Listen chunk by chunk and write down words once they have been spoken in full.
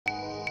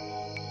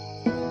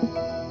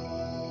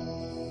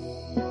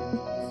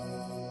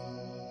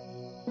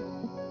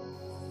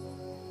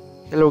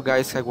Hello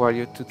guys, how are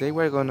you? Today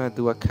we're gonna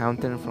do a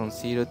counter from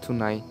 0 to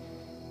 9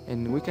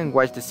 and we can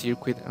watch the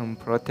circuit on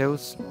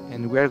Proteus,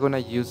 and we are gonna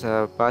use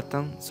a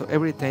button, so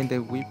every time that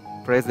we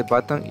press the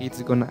button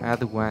it's gonna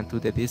add 1 to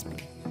the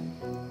display,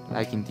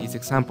 like in this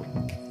example.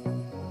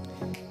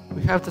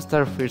 We have to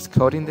start first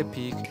coding the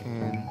PIC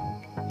and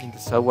in the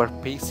software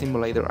PIC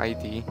simulator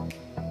ID,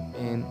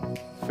 and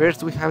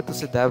first we have to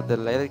set up the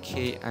letter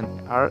K and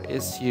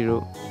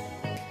RS0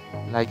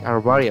 like our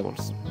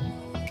variables.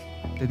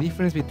 The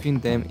difference between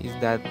them is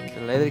that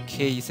the letter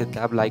K is set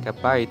up like a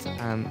byte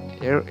and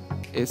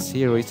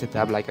RS0 is set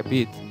up like a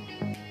bit,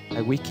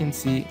 like we can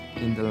see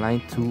in the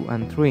line 2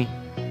 and 3.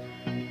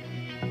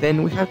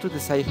 Then we have to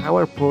decide how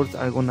our ports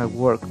are gonna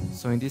work,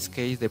 so in this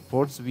case the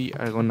ports B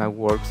are gonna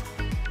work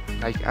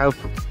like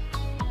outputs.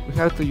 We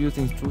have to use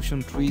the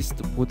instruction trees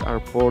to put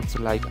our ports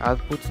like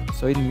outputs,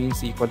 so it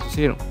means equal to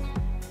 0,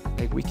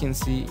 like we can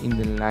see in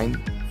the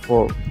line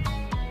 4.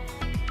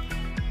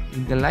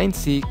 In the line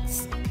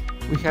 6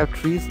 we have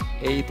trees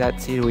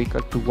A.0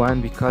 equal to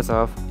 1 because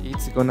of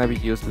it's gonna be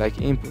used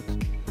like input.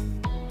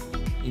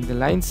 In the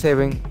line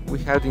 7 we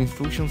have the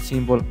instruction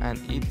symbol and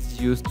it's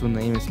used to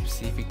name a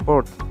specific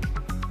port.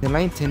 In the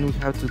line 10 we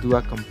have to do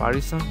a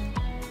comparison,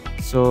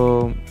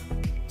 so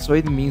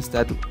it means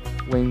that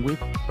when we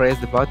press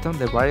the button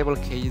the variable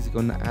K is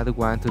gonna add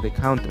 1 to the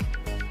counter.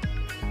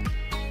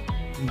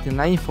 In the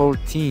line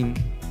 14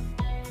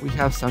 we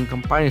have some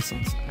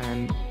comparisons,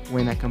 and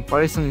when a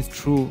comparison is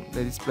true,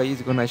 the display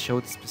is gonna show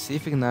the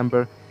specific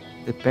number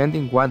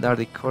depending what are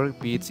the correct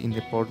bits in the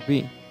port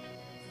B.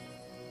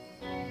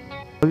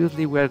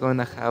 Obviously we are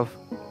gonna have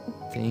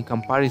 10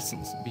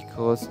 comparisons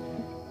because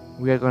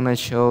we are gonna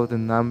show the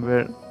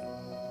number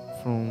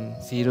from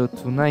 0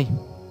 to 9,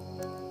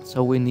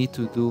 so we need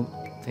to do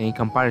 10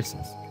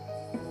 comparisons.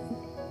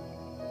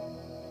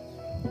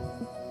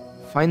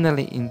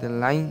 Finally, in the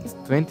line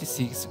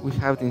 26 we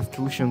have the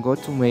instruction go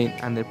to main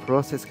and the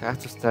process has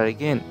to start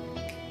again.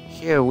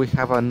 Here we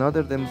have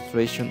another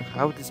demonstration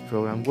how this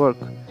program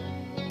works.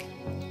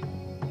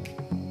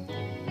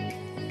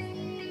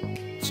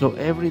 So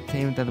every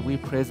time that we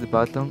press the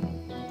button,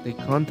 the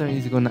counter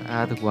is gonna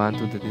add 1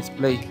 to the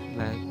display,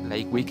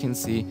 like we can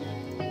see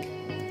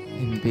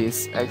in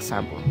this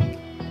example.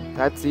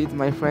 That's it,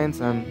 my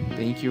friends, and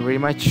thank you very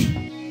much.